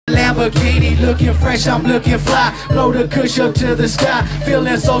Lamborghini, looking fresh, I'm looking fly. Blow the kush up to the sky,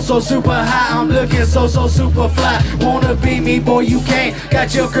 feeling so super high. I'm looking so super fly. Wanna be me, boy, you can't.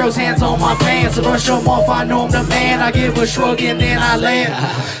 Got your girl's hands on my pants, brush them off, I know I'm the man. I give a shrug and then I land.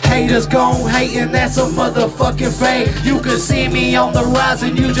 Haters gon' hatin', that's a motherfucking fake. You can see me on the rise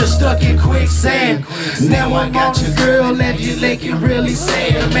and you just stuck in quicksand. Now I got your girl and you make it really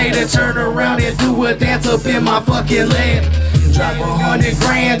sad. Made her turn around and do a dance up in my fucking land. Drop 100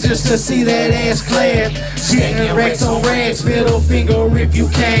 grand just to see that ass clad. Stacking racks on racks, middle finger if you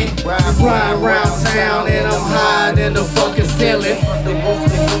can. Ride around town and I'm high in the fucking ceiling.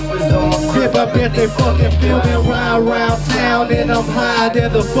 If I bet they fucking feel me. Ride around town and I'm high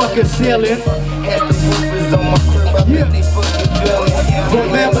in the fucking ceiling.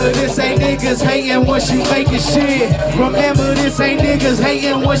 Remember this ain't niggas hating once you making shit. Remember this ain't niggas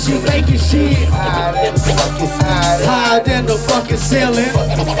hating once you making shit. Higher than the fucking ceiling.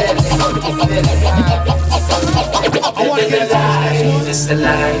 I wanna get it live. It's the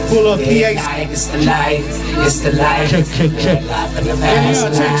life. Pull up P.A.C. It's the life. It's the life. Check. Life in the fast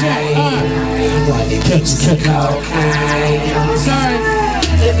life. Money, bitches, and cocaine. Sorry.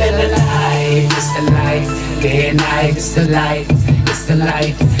 Living the life. It's the life. Day and night. It's the life. It's the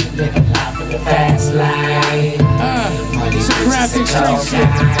life. Living life in the fast life. Money, bitches, and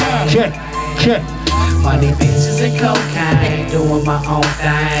cocaine. Check. Money, bitches, and cocaine. Doing my own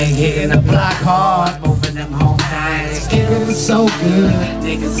thing. Hitting the block hard. Moving them home things. Niggas are so good.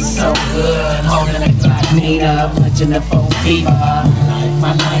 Niggas are so good. Holding it like Nina. Punching the 4 feet. My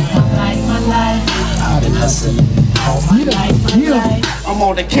life. I've been hustling all my life. I'm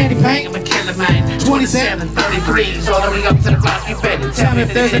on the candy paint. I'm a killer man. 27, 33s. All the way up to the block. You better tell me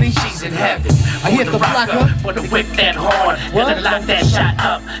if there's any she's in heaven. I hit the block up. Wanna whip that hard. Gonna lock that shot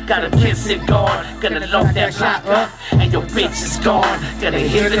up. Gotta kiss it gone. Gonna lock that shot up. And your bitch is gone. Gonna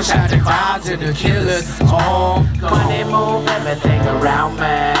hear the shot, the vibes and the killers. Oh, money move everything around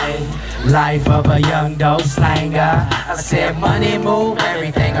me. Life of a young dope slanger. I said money move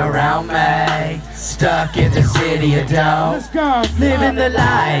everything around me. Stuck in the city of dope. Let's go. Living the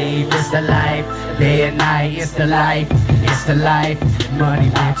life, it's the life. Day and night, it's the life. It's the life. Money,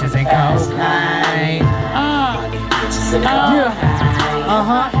 bitches, and cocaine. Money, bitches, and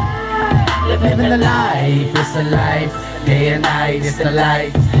cocaine. Living the life, it's the life. Day and night, it's the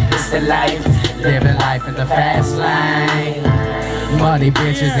life. It's the life. Living life in the fast lane. Money,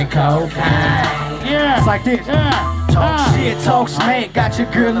 bitches, and cocaine. Yeah. It's like this. Talk shit, talk smack. Got your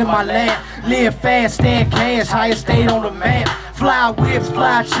girl in my lap. Live fast, stand cash. Highest state on the map. Fly whips,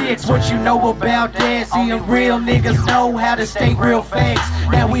 fly chicks. What you know about that? Seeing real niggas know how to state real facts.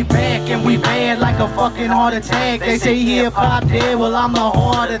 Now we back and we bad like a fucking heart attack. They say hip hop dead, well I'm the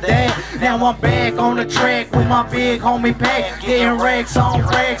heart of that. Now I'm back on the track with my big homie pack. Getting racks on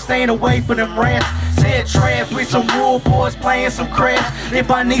racks, staying away from them rats. Set traps with some rule boys playing some craps. If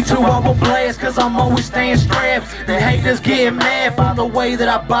I need to, I will blast, cause I'm always staying strapped. The haters get mad by the way that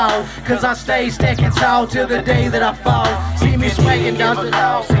I bow, cause I stay stacking tall till the day that I fall. See me swagging down the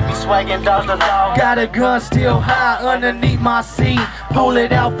law, see me swagging down the law. Got a gun still high underneath my seat. Pull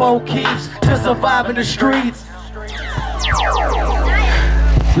it out for keeps to survive in the streets.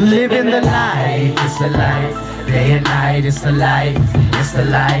 Living the life, it's the life. Day and night, it's the life. It's the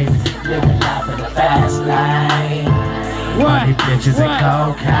life. Living life in the fast lane. Money, bitches, and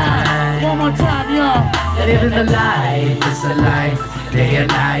cocaine. One more time, y'all. Living the life, it's the life. Day and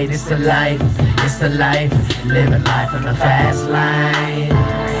night, it's the life. It's the life. Living life in the fast lane.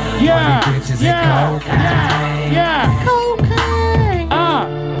 Yeah. Money, bitches, and cocaine. Yeah. Cocaine.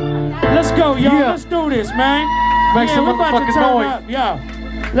 Let's go, y'all. Let's do this, man. Make some we're about to motherfucking turn noise. up. Yeah.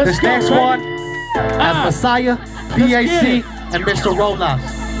 Let's This go, next baby. one, as Messiah, P.A.C, and Mr. Rolas.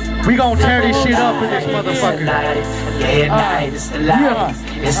 We gon' tear this shit up in this motherfucker. Day and night, it's the life.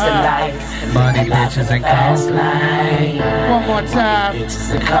 It's the life. Money, bitches, and cocaine. One more time.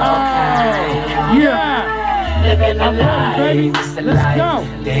 Bitches and cocaine. Yeah. Living the life. It's the Let's life. go.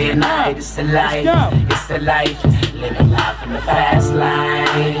 Day and night, it's the life. go. It's the life. Living life in the fast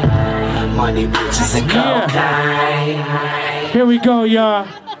lane. Money, bitches, and cocaine. Here we go, y'all.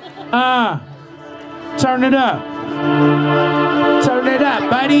 Turn it up. Turn it up,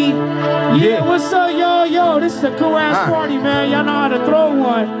 buddy. Yeah, what's up, y'all? Yo, this is a cool ass party, man. Y'all know how to throw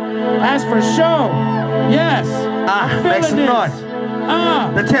one. That's for sure. Yes. I'm make feeling some this. noise.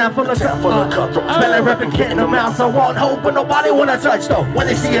 The town full of cutthroats. Smelling rapping, getting them out, so won't hope, but nobody wanna touch though. When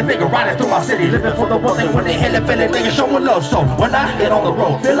they see a nigga riding through my city, living for the one thing, when they hit it, feeling niggas showing love. So when I get on the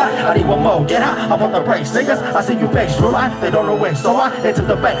road, feel like I need one more. Get high, I'm on the brakes, niggas. I see you face, true line, they don't know when. So I into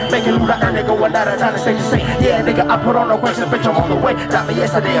the bank, making loot like a nigga one out of time to stay to say. Yeah, nigga, I put on no question, bitch, I'm on the way. Got me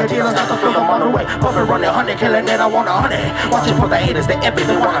yesterday, a deal, I got to feel them on the way. Puffin' running 100, killing it, I want 100. Watching for the haters, they envy,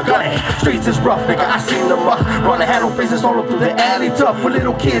 they wanna gun it. Streets is rough, nigga, I seen them up. Running handle faces all through the alley, tough for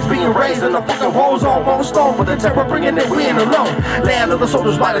little kids being raised in the fucking walls almost stone. For the terror bringing it, we ain't alone. Land of the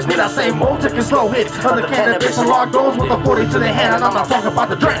soldiers, riders, need I say more, taking slow hits. Other cannabis and lock doors with a 40 to the hand, and I'm not talking about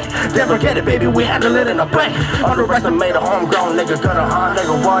the drink. Never get it, baby, we handle it in a bank. Underestimate a homegrown nigga, got a hard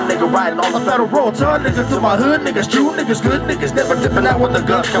nigga, one nigga riding on the federal road. Turn niggas to my hood, niggas true, niggas good, niggas never tipping out when the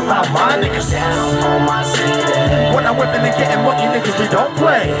guns come out. My niggas down for my city. When I'm whipping and getting money, niggas, we don't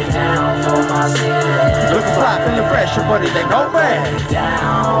play. Down for my city. Looking fly, feeling fresh, your buddy, they know me.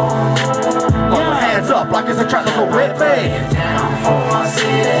 Down. Put your hands up like it's a tropical with me. Down for my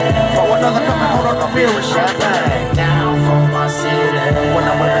city. For another cup and hold on, no beer and champagne. Down for my city. When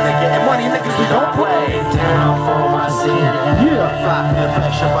I'm whipping and getting money, niggas, we don't play. Down for my city. Yeah. Fly, feeling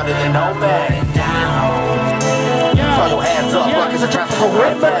fresh, your buddy, they know me. Down. Throw your hands up like it's a tropical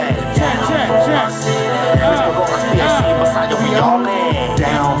with me. Down for my city. P.A.C. beside you, we on it.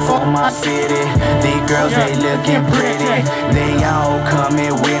 Down for my city. These girls, they looking pretty. They all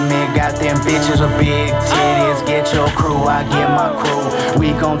coming with me. Got them bitches with big titties. Get your crew, I get my crew.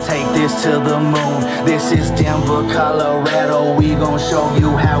 We gon' take this to the moon. This is Denver, Colorado. We gon' show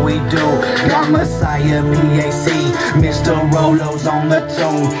you how we do. Got Messiah, P.A.C. Mr. Rolo's on the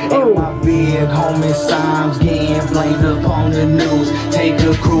tune. And my big homie Symes getting blamed up on the news. Take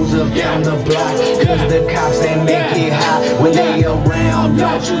a cruise up down the block, cause the cops they make it hot. When they around,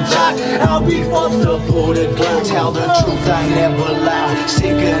 don't you talk. I'll be forced to pull the gun. Tell the truth, I never lie.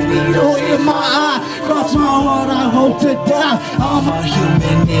 Stick a needle in my eye. Cross my heart, I hope to die. I'm a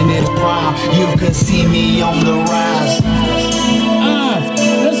human in its prime. You can see me on the rise.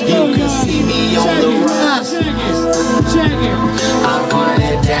 You can see me on the rise. Check it. I put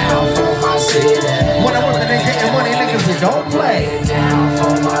it down for my city. When I'm working and getting money, niggas, we don't play. Down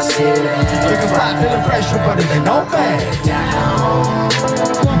for my city. Looking fly, feeling fresh, but they don't pay. Down.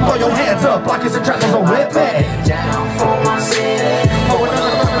 Throw your hands up like it's a tropical with me. Down for my city. For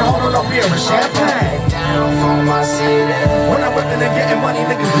another cup and holding up beer and champagne. Down for my city. When I'm whipping and getting money,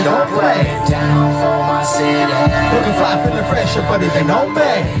 niggas, we don't play. Down for my city. Looking fly, feeling fresh, but they don't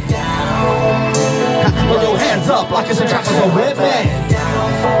pay. Down. Throw your hands up like it's a tropical with me.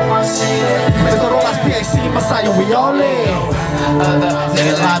 Down for my city. Mr. Rolas, P.A.C. Messiah, we all live. Other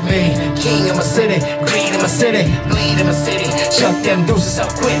niggas like me, king in my city, greed in my city, bleed in my city. Chuck them deuces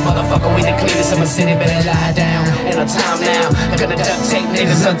up quick, motherfucker, we the cleanest in my city. Better lie down, ain't no time now. Gonna duct tape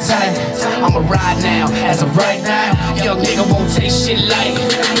niggas uptight. I'ma ride now, as of right now. Young nigga won't take shit light.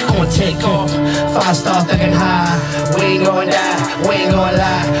 I'ma take off, 5-star thuggin' high. We ain't gonna die, we ain't gonna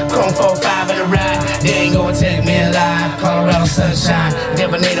lie. Chrome 4-5 in the ride, they ain't gonna take me alive. Colorado sunshine,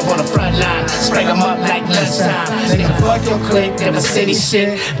 never native on the front line. Spray them up like lunchtime. Nigga, fuck your clique, Denver City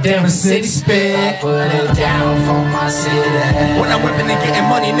shit, Denver City spit. I put it down for my city. When I'm whipping and getting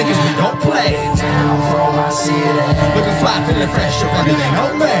money, niggas, we don't play. Down for my city. Looking fly, feeling fresh, your body ain't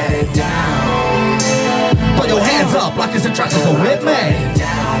no way. Down. Put your hands up like it's a tropical with me.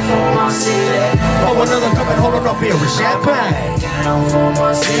 Down for my city. Oh, another cup and hold on up here with champagne. Down for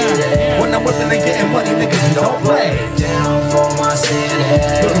my city. When I'm whipping and getting money, niggas, we don't play. Down for my city.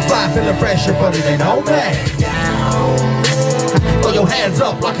 Looking fly, feeling fresh, your body ain't no way. Down. Throw your hands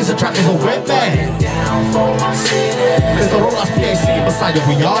up like it's a tropical with me. Down for my city. Mr. Rolas, P.A.C. Messiah,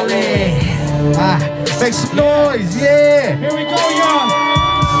 we all in. Make some noise, yeah. Here we go, y'all.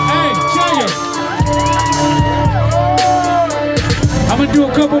 Hey, check it. I'm gonna do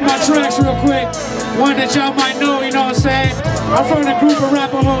a couple of my tracks real quick. One that y'all might know, you know what I'm saying? I'm from the group of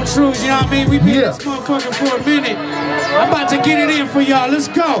Arapahoe Trues, you know what I mean? We been in this motherfucker for a minute. I'm about to get it in for y'all. Let's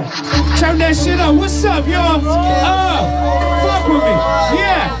go. Turn that shit up. What's up, y'all? Fuck with me.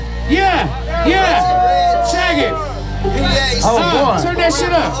 Yeah. Check it. Turn that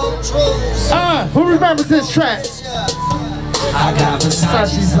shit up. Who remembers this track? I got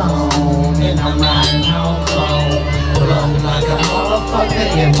Versace's on, and I'm riding on chrome. Pull up like a motherfucker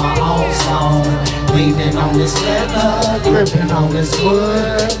in my own song. Leaning on this leather, gripping on this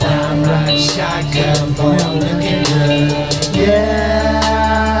wood. I'm riding shotgun, boy, I'm looking good.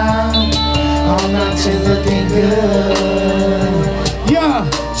 Yeah, I'm not just looking good. Yeah,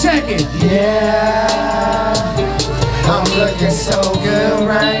 check it. Yeah, I'm looking so good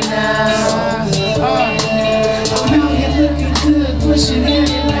right now.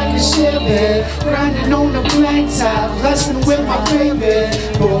 baby. Grinding on the blacktop, hustling with my baby.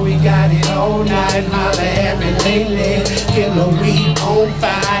 Boy, we got it all night, holla at me lately. Killer weed on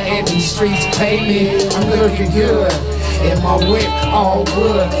fire, and these streets pay me. I'm looking good. In my whip, all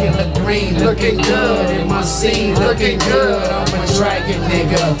wood, killer green, looking good. In my scene, looking good. I'm a dragon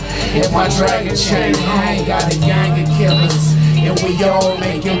nigga. In my dragon chain, I ain't got a gang of killers. And we all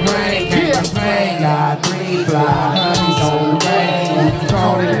make it rain, can't bang. Got 3 fly honeys on the rain.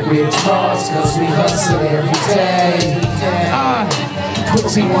 Calling it big stars, cause we hustle every day. Put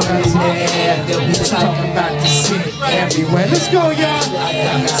me one in the air, they'll be talking about the shit everywhere. Let's go, y'all.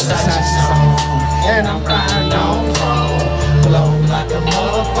 And I'm riding on home, blow like a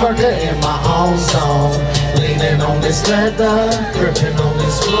motherfucker in my own zone. Leaning on this leather, gripping on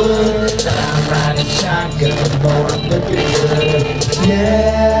this wood. I'm riding shotgun, boy, I'm looking good.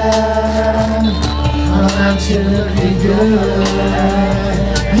 Yeah, I'm out here looking good.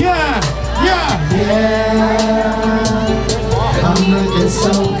 Yeah, yeah, yeah. I'm looking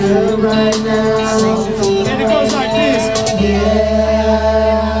so good right now. And it goes like this.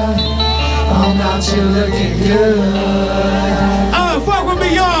 Yeah, I'm out here looking good. Fuck with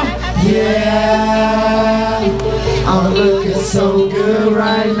me, y'all. Yeah, I'm looking so good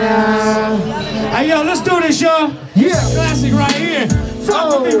right now. Hey, yo, let's do this, y'all. Yeah, classic right here.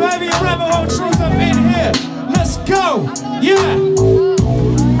 Fuck with me, baby. Arapahoe Trues up in here. Let's go. Yeah.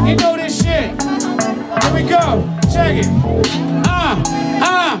 You know this shit. Here we go. Check it.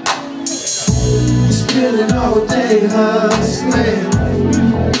 Spending all day hustling,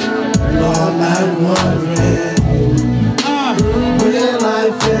 all night wondering, will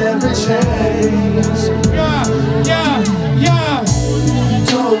life ever change? Yeah, yeah, yeah.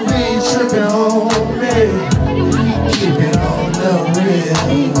 Don't be tripping on me, keep it on the real.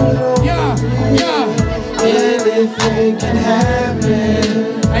 Yeah, yeah. Anything can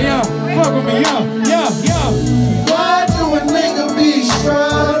happen. Hey, yo, fuck with me, yo, yo, yo. Why do a nigga be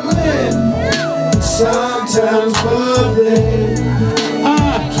struggling? Sometimes bubbling.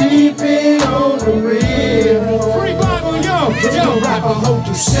 Keep it on the real. Free Bible, yo, yo. Arapahoe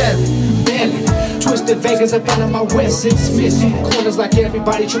through 7 Bentley. Twisted Vegas up in my West 6 Smith. Corners like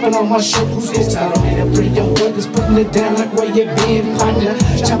everybody tripping on my shit. Who's this? I don't need a pretty young brothers putting it down like where you been, partner.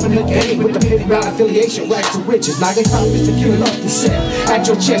 Chopping the game with the petty round affiliation, right to riches. Knocking confidence to kill it up through 7. At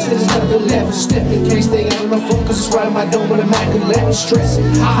your chest, there's another level. Step in case they out on my phone, cause it's right in my dome with a immaculate stress. I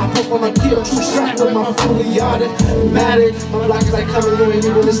hop up on a kill, true strap with my fully automatic. My block is like coming in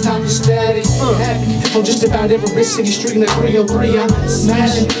and when it's time for static. Happy on just about every wrist in the street in the 303. I'm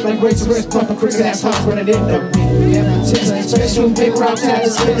smashing like race to rest, pumping cricket ass hops running in the beat. Special and paper out time to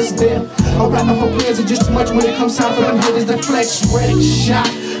spin this them. I'll wrap my whole plans and just too much when it comes time for them hitters to flex, red shot.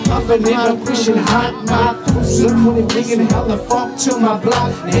 Puffin' in a pushing hot mouth. Look when it bringing hella funk to my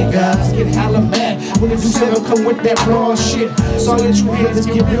block. Niggas get hella mad when the dudes ever come with that raw shit. So let you haters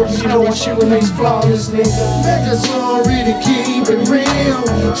get real, you know my shit remains flawless, nigga. Niggas already keep it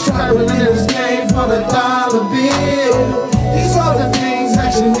real. Striving in this game for the dollar bill. These are the things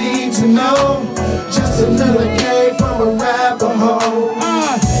that you need to know. Just a little game from Arapahoe.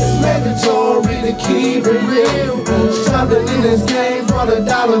 It's mandatory to keep it real. Striving in this game for the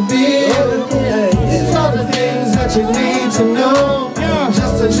dollar bill. These are the things that you need to know.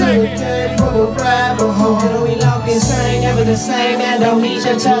 Just a little game from Arapahoe. We love this same, never the same. And don't need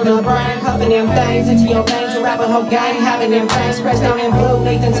you to the brain. Puffing them things into your veins. Arapahoe gang, having them things pressed down in blue.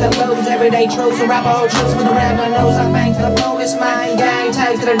 Nathan to lose, everyday truths. Arapahoe Trues for the rap. I knows I bang to the flow. It's mine gang,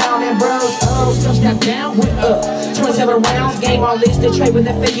 tags to the down and bros. Oh, stuff got down with 27 rounds. Game all listed, trade with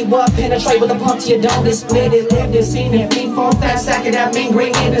the figure up. Penetrate with a pump to your dome. It's split it, lived it, seen it. Feet fall fast, sack it out, mean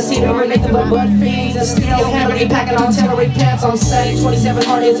green in the scene. Related but butt fiends. And still hammered, packing artillery pants on stage. 27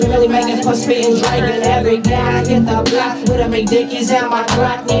 hard hits, really making plus spitting, drinking. Every guy hit the block with a McDickies and my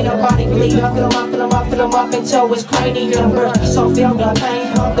Glock. Need a body bleed. I fill them up until it's cranium burst. So feel the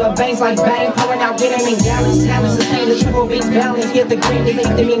pain, pump the veins like bang. Pouring out, getting in gallons. Talent sustain the triple beats balance. Get the green, they make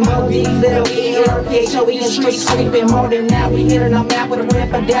them emoji. Little E-R-P-H-O-E in street sweeping. More than now, we hitting a map with a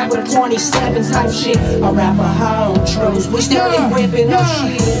rip, a dab with a 27 type shit. Arapahoe Trues, we still ain't whipping no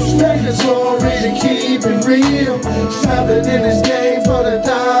shit. Mandatory to keep it real. Striving in this game for the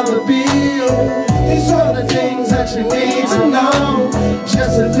dollar bill. These are the things that you need to know.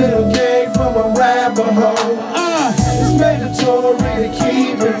 Just a little game from Arapahoe. It's mandatory to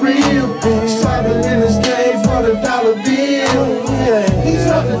keep it real. Striving in this game for the dollar bill. These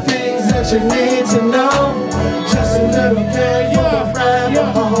are the things that you need to know. Just a little game from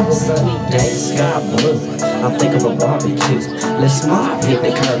Arapahoe. Sunny day, sky blue. I think of a barbecue. Let's smoke, hit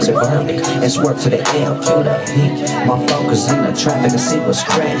the curbs and burn it. Let's work to the L, to the peak. My focus in the traffic and see what's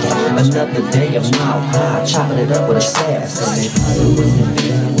cracking. Another day of mile high, chopping it up with a sass.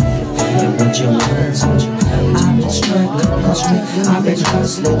 And what you want, I've been struggling, I've been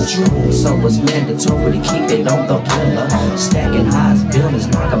hustling true. So it's mandatory to keep it on the pillar. Stacking highs, buildings,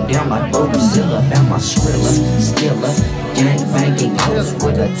 knock them down like Bobazilla. Found my skrilla, stiller, gang banging host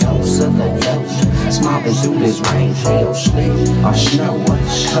with a dose of the dope. Smoking through this rain, hail, sleet, or snow,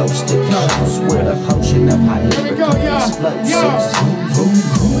 coast to coast with a potion of my lyrical explosives. Boom,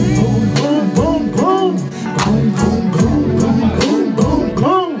 boom, boom, boom, boom, boom, boom, boom, boom, boom, boom,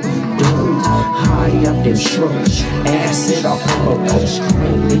 boom, boom. High up them shrooms, acid or purple coach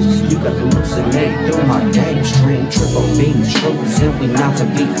cream. You can hallucinate through my game stream. Triple beam truths, and we not to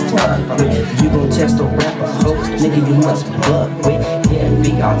be fucked with. You gon' test a rapper host, nigga, you must buck with.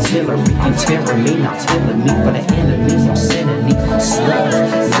 Heavy artillery, you tearing me, not killing me. For the enemies, I'm sending me slugs.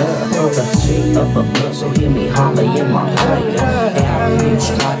 Love for the feet of a blood, so hear me holler in my player. Average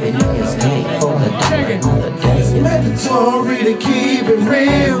driving in his game for the day on the day. It's mandatory to keep it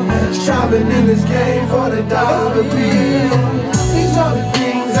real. Striving in this game for the dollar bill. These are the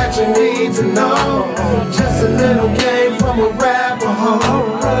things that you need to know. Just a little game from a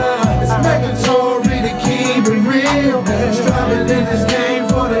Arapahoe. It's mandatory to keep it real. Striving in this game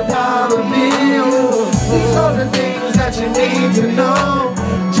for the dollar bill. These are the things that you need to know.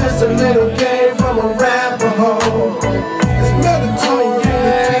 Just a little game from a Arapahoe. It's mandatory to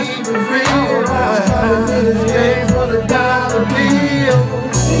keep it real. Striving in this game for the dollar bill.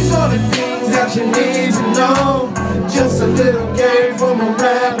 These are the things that you need to know. Just a little game from a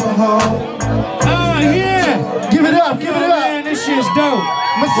Arapahoe. Oh yeah! Give it up, give it up. Man, this shit's dope.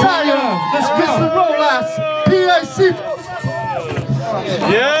 Messiah, Let's go. Mr. Rolas, P.A.C.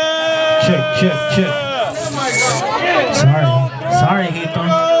 Yeah! Check. Sorry, Hito.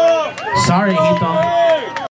 Sorry,